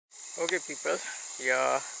Okay people,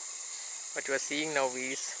 yeah, what you are seeing now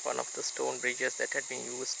is one of the stone bridges that had been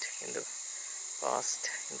used in the past,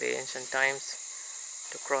 in the ancient times,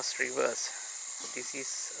 to cross rivers. So this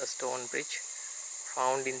is a stone bridge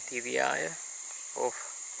found in Thiriyaya of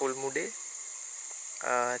Pulmude.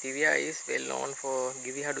 Thiriyaya is well known for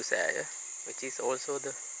Girihandu Seya, which is also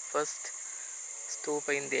the first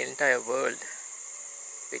stupa in the entire world,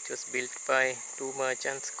 which was built by two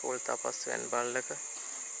merchants called Thuparama and Lankarama,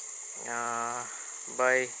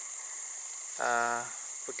 by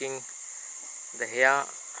putting the hair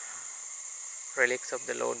relics of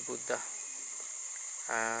the Lord Buddha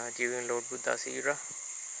during Lord Buddha's era.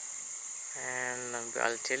 And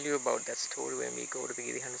I'll tell you about that story when we go to the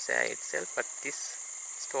Girihandu Seya itself. But this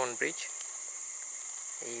stone bridge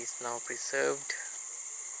is now preserved.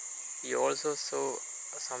 We also saw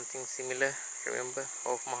something similar, remember,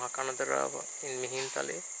 of Mahakanadharava in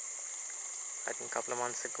Mihintale, I think a couple of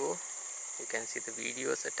months ago. You can see the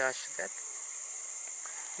videos attached to that.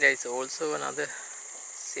 There is also another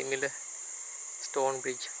similar stone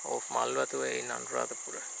bridge of Malwathuwa in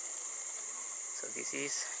Anuradhapura. So this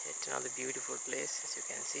is yet another beautiful place. As you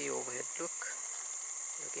can see, overhead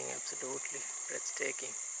looking absolutely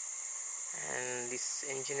breathtaking. And this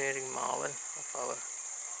engineering marvel of our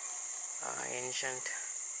ancient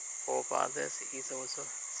forefathers is also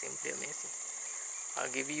simply amazing. I'll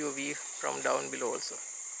give you a view from down below also.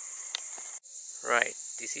 Right,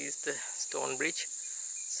 this is the stone bridge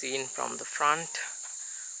seen from the front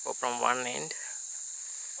or from one end.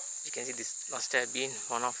 You can see this must have been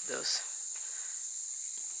one of those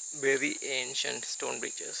very ancient stone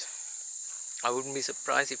bridges. I wouldn't be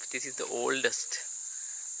surprised if this is the oldest,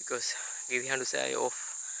 because Girihandu Seya of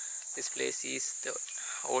this place is the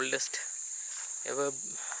oldest ever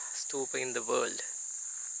stupa in the world.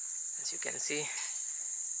 As you can see,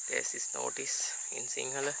 there's this notice in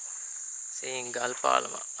Sinhala saying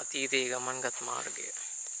Galpalama Atite Gamangat Margaya.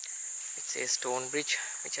 It's a stone bridge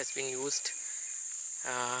which has been used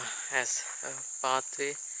as a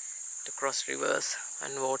pathway to cross rivers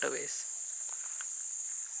and waterways.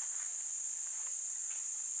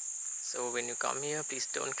 So when you come here, please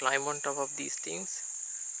don't climb on top of these things.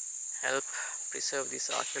 Help preserve these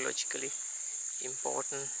archaeologically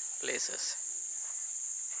important places.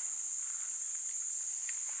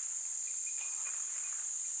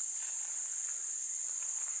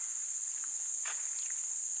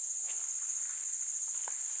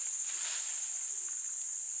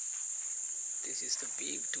 This is the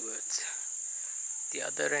view towards the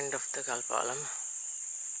other end of the Galpalam,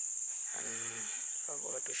 and if I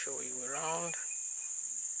were to show you around,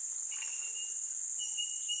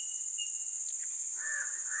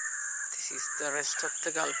 this is the rest of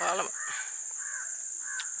the Galpalam.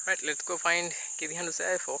 Right, let's go find Girihandu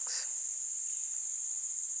Seya, folks.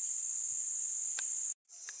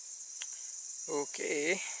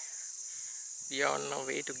 Okay, we are on our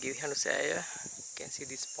way to Girihandu Seya. You can see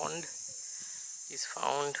this pond is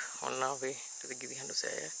found on our way to the Girihandu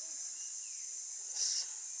Seya.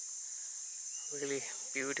 It's really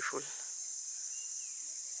beautiful,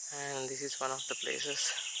 and this is one of the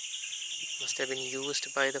places must have been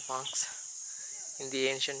used by the monks in the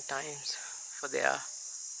ancient times for their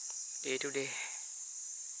day-to-day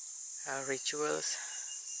rituals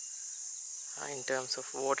in terms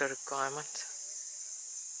of water requirements.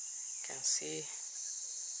 You can see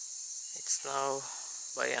it's now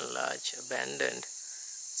by and large abandoned,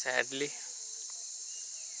 sadly,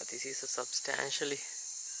 but this is a substantially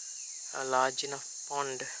large enough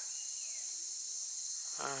pond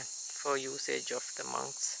for usage of the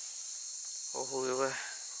monks or whoever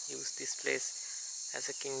used this place as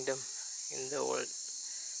a kingdom in the old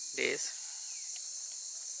days.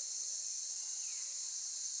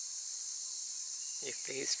 If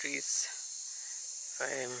the history is, if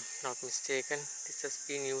I am not mistaken, this has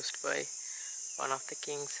been used by one of the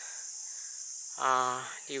kings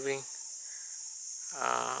during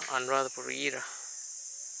Anuradhapura era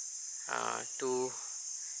to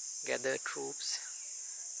gather troops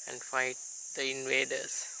and fight the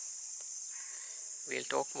invaders. We'll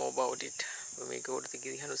talk more about it when we go to the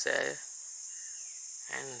Girihandu Seya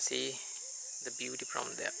and see the beauty from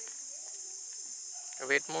there.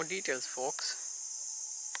 Await more details, folks.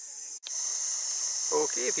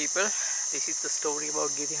 Okay people, this is the story about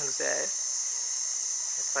Girihandu Seya.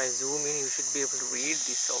 If I zoom in, you should be able to read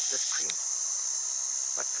this off the screen,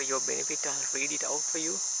 but for your benefit I'll read it out for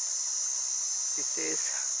you. This says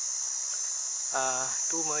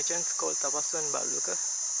two merchants called Thuparama and Lankarama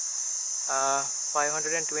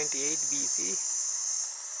 528 BC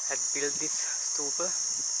had built this stupa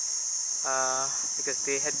because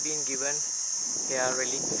they had been given hair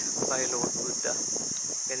relics by Lord Buddha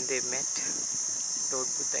when they met Lord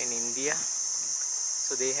Buddha in India.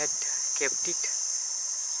 So they had kept it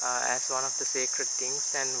as one of the sacred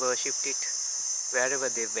things and worshipped it wherever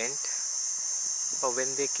they went. But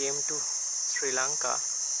when they came to Sri Lanka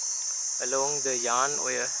along the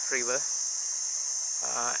Oya river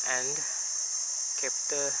and kept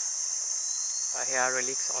the hair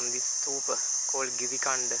relics on this stupa called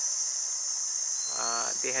Girihandu,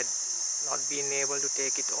 they had not been able to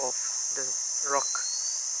take it off the rock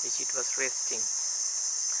which it was resting.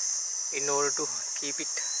 In order to keep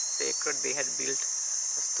it sacred, they had built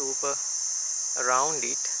a stupa around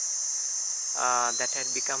it that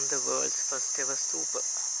had become the world's first ever stupa.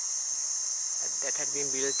 That had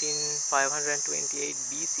been built in 528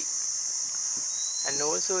 BC. And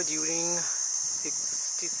also during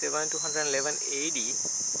 67 to 111 AD,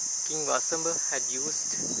 King Vasamba had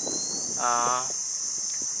used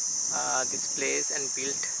this place and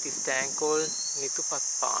built this tank called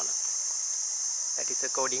Nithupathana. That is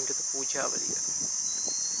according to the Pujavaliya.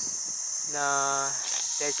 Now,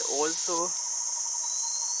 there is also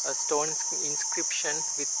a stone inscription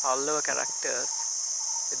with Pallava characters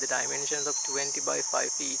with the dimensions of 20 by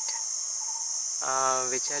 5 feet,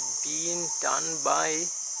 which had been done by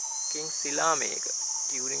King Silamega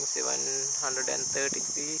during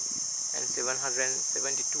 733 and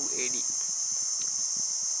 772 AD.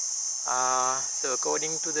 So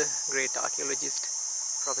according to the great archaeologist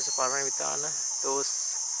Professor Paramavitana, those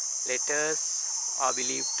letters are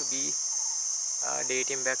believed to be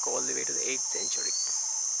dating back all the way to the 8th century.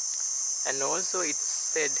 And also it's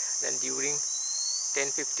said that during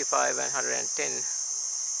 1055 and 110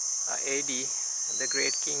 AD, the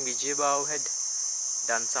great King Vijayabhu had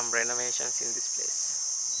done some renovations in this place.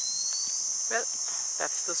 Well,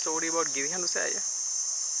 that's the story about Girihandu Seya.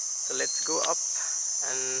 So let's go up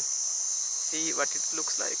and see what it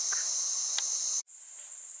looks like.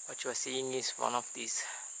 What you are seeing is one of these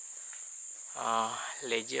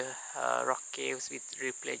rock caves with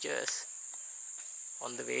drip ledgers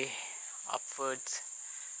on the way upwards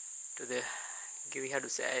to the Girihandu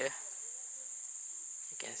Seya.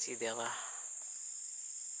 You can see there are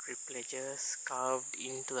drip ledgers carved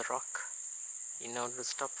into the rock in order to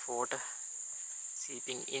stop water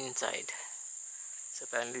seeping inside. So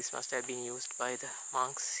apparently this must have been used by the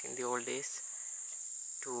monks in the old days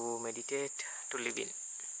to meditate, to live in.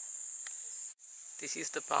 This is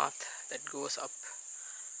the path that goes up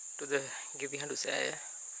to the Girihandu Seya.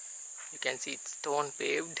 You can see it's stone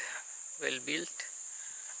paved, well built.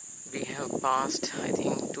 We have passed, I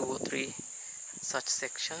think, 2 or 3 such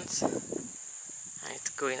sections, and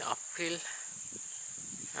it's going uphill.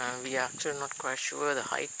 We are actually not quite sure the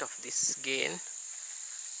height of this gain,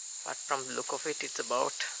 but from the look of it, it's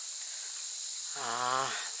about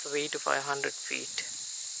 300 to 500 feet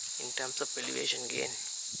in terms of elevation gain.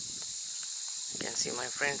 You can see my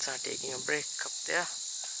friends are taking a break up there.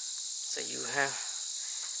 So you have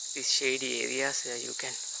these shady areas where you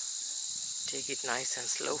can take it nice and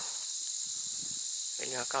slow. When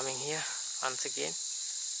you are coming here, once again,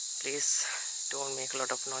 please don't make a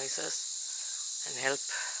lot of noises and help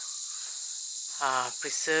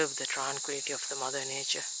preserve the tranquility of the mother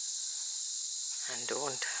nature, and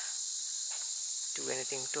don't do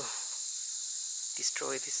anything to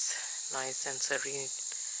destroy this nice and serene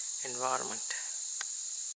environment.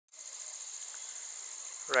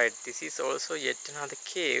 Right, this is also yet another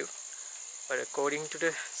cave, but according to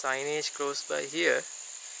the signage close by here,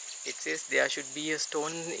 it says there should be a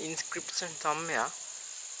stone inscription somewhere,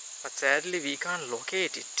 but sadly we can't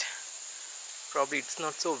locate it. Probably it's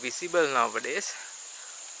not so visible nowadays.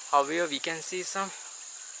 However, we can see some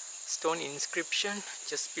stone inscription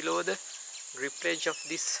just below the drip ledge of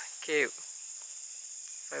this cave.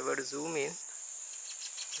 If I were to zoom in,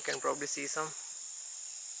 you can probably see some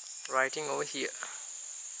writing over here.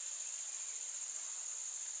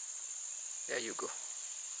 There you go.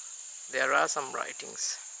 There are some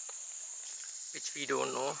writings which we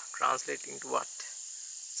don't know translate into what,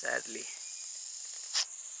 sadly.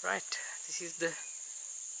 Right, this is the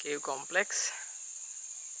cave complex,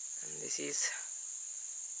 and this is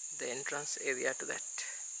the entrance area to that.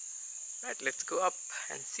 Right, let's go up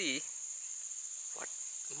and see what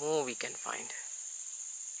more we can find.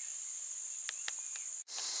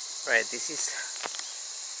 Right, this is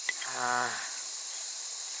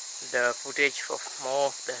the footage of more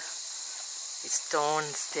of the stone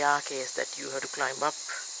staircase that you have to climb up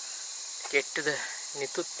to get to the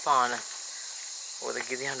Nithupathana, or the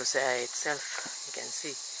Girihandu Seya itself. You can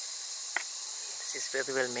see this is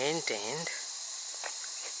very well maintained,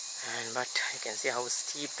 but you can see how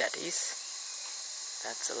steep that is.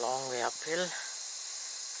 That's a long way uphill,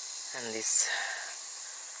 and this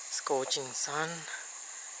scorching sun,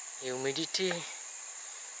 humidity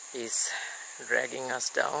is dragging us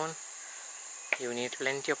down. You need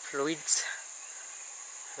plenty of fluids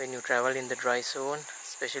when you travel in the dry zone,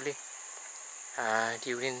 especially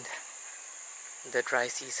during the dry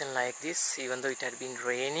season like this. Even though it had been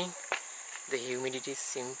raining, the humidity is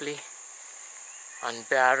simply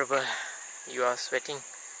unbearable. You are sweating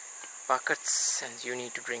buckets and you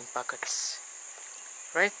need to drink buckets.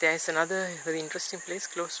 Right, there is another very interesting place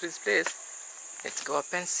close to this place. Let's go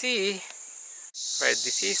up and see. Right,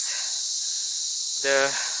 this is the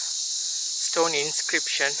stone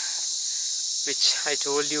inscription which I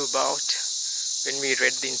told you about when we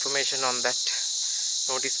read the information on that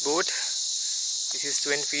notice board. This is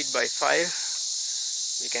 20 feet by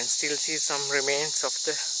 5. You can still see some remains of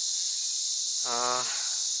the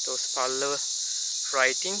those Pallava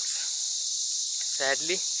writings.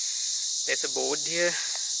 Sadly, there's a board here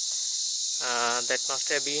that must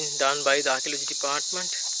have been done by the archaeology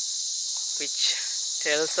department, which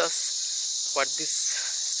tells us what this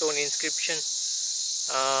stone inscription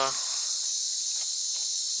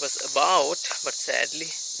was about, but sadly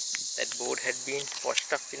that board had been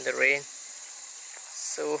washed up in the rain,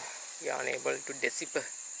 so we are unable to decipher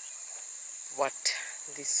what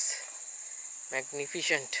this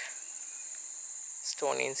magnificent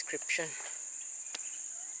stone inscription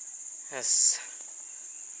has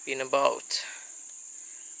been about.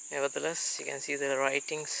 Nevertheless, you can see the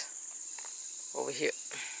writings over here.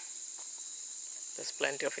 There's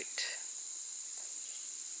plenty of it.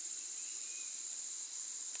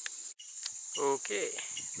 Okay,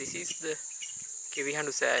 this is the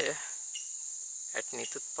Girihandu Seya at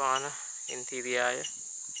Nitutpana in Thiriyaya,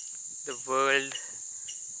 the world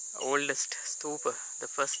oldest stupa, the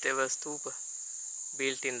first ever stupa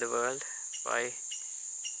built in the world by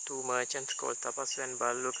two merchants called Thapasu and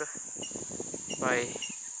Balluka, by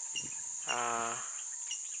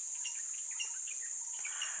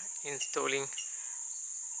installing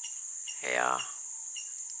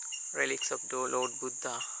relics of Lord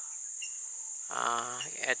Buddha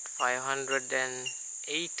at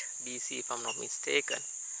 508 BC, if I'm not mistaken,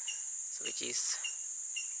 so which is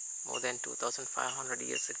more than 2500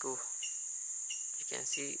 years ago. You can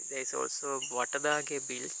see there is also Vatadage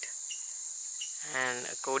built, and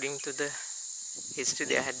according to the history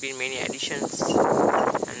there had been many additions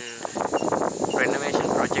and renovation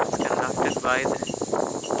projects conducted by the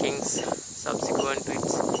kings subsequent to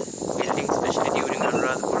its building, especially during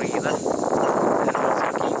Anuradhapura era, and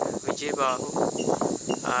also King Vijaybahu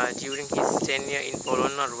during his tenure in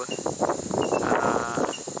Polonnaruwa,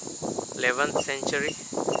 11th century,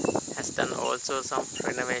 has done also some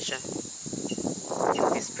renovation in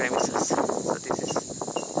these premises. So this is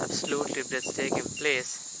absolutely breathtaking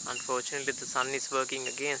place. Unfortunately, the sun is working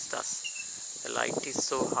against us. The light is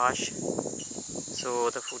so harsh, so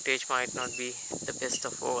the footage might not be the best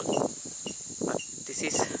of all. But this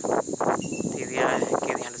is Thiriyaya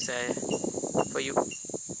Girihandu Seya for you.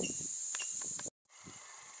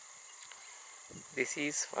 This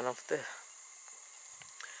is one of the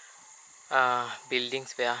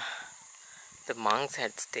buildings where the monks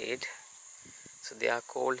had stayed. So they are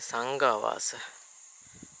called Sanghavasa,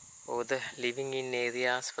 or the living in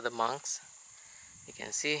areas for the monks. You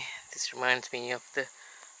can see this reminds me of the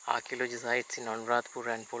archaeology sites in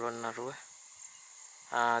Anuradhapura and Polonnaruwa.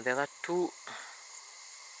 There are two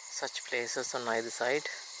such places on either side,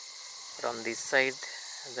 but on this side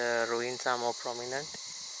the ruins are more prominent,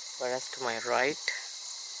 whereas to my right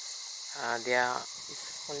there is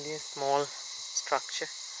only a small structure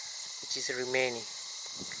which is remaining.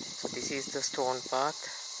 So this is the stone path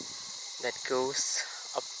that goes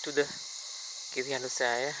up to the Girihandu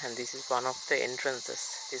Seya, and this is one of the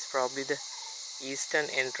entrances. This is probably the eastern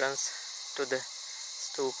entrance to the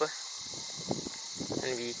stupa,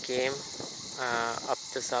 and we came up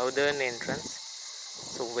the southern entrance.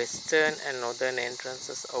 So western and northern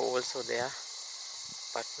entrances are also there,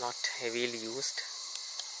 but not heavily used.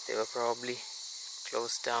 They were probably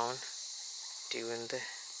closed down during the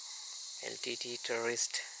LTT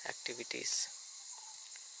terrorist activities.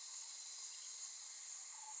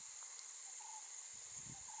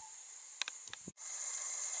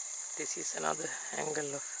 This is another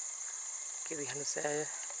angle of Girihandu Seya.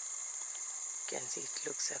 You can see it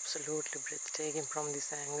looks absolutely breathtaking from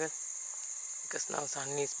this angle, because now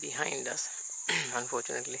sun is behind us.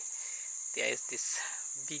 Unfortunately, there is this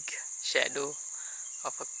big shadow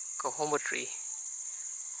of a kohombo tree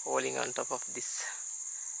falling on top of this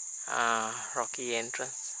rocky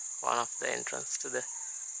entrance, one of the entrance to the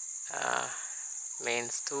main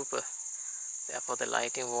stupa, therefore the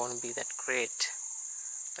lighting won't be that great,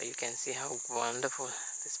 but you can see how wonderful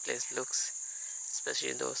this place looks,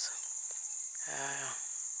 especially those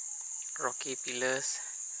rocky pillars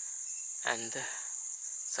and the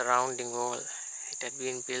surrounding wall. It had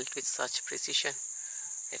been built with such precision.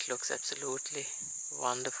 It looks absolutely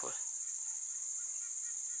wonderful.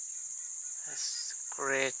 That's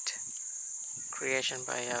great creation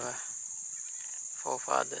by our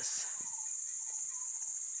forefathers.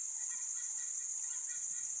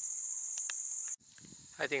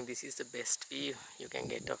 I think this is the best view you can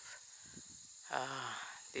get of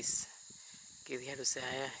this Girihandu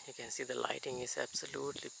Seya. You can see the lighting is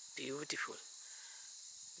absolutely beautiful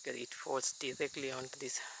because it falls directly onto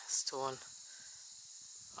this stone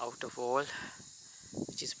outer wall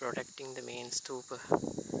which is protecting the main stupa.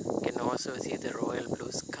 You can also see the royal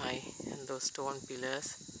blue sky and those stone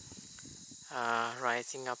pillars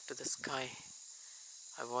rising up to the sky.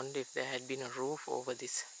 I wonder if there had been a roof over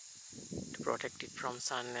this to protect it from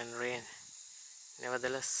sun and rain.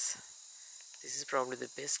 Nevertheless, this is probably the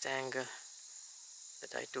best angle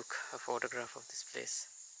that I took a photograph of this place.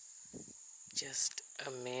 Just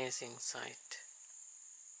amazing sight.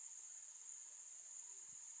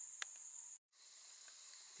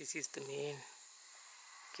 This is the main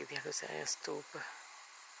Girihandu Seya Stupa,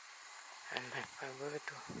 and if I were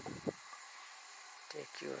to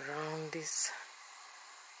take you around this,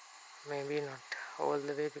 maybe not all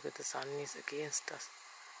the way because the sun is against us,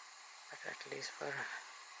 but at least for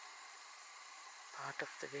part of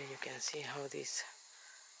the way you can see how these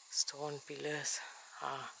stone pillars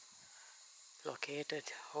are located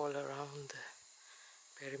all around the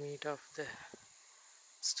pyramid of the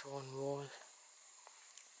stone wall,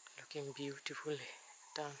 looking beautifully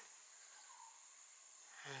done.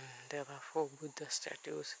 And there are 4 Buddha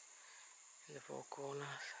statues in the 4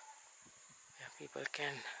 corners where people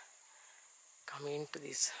can come into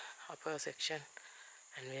this upper section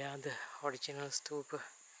and where the original stupa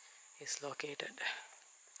is located.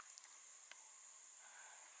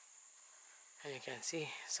 And you can see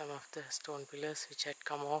some of the stone pillars which had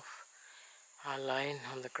come off are lying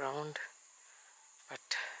on the ground,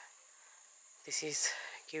 but this is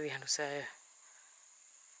Girihandu Seya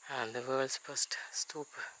and the world's first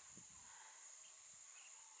stupa.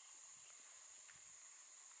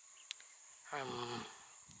 I'm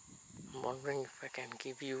wondering if I can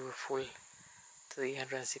give you a full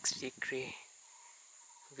 360-degree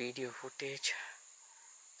video footage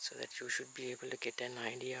so that you should be able to get an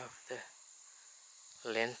idea of the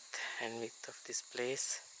length and width of this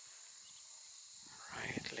place.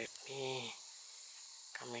 Right, let me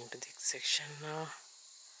come into this section now.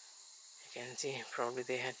 You can see probably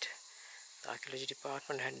the archaeology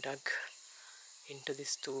department had dug into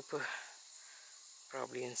this stupa,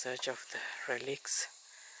 probably in search of the relics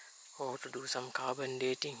or to do some carbon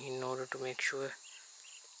dating in order to make sure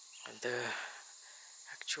the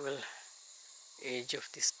actual age of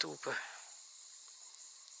this stupa.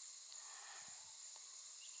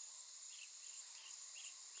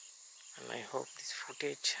 And I hope this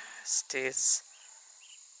footage stays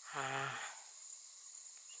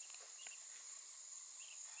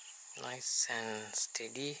nice and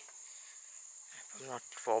steady. I'm not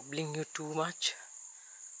wobbling you too much.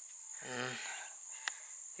 And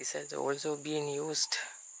this has also been used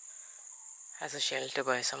as a shelter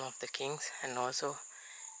by some of the kings, and also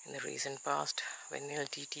in the recent past when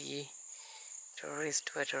LTTE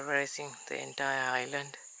terrorists were terrorizing the entire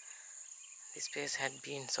island, this place had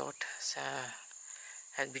been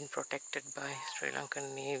had been protected by Sri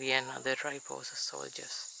Lankan Navy and other tribe forces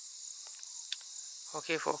soldiers.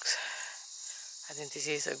 Okay folks, I think this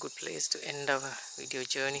is a good place to end our video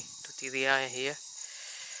journey to Thiriyaya here.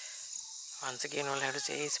 Once again, all I have to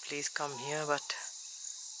say is please come here, but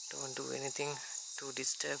don't do anything to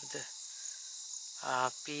disturb the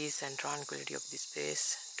peace and tranquility of this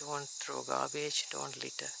place. Don't throw garbage, don't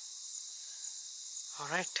litter.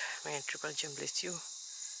 Alright, may Triple Gem bless you,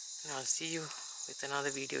 and I'll see you with another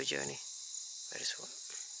video journey very soon.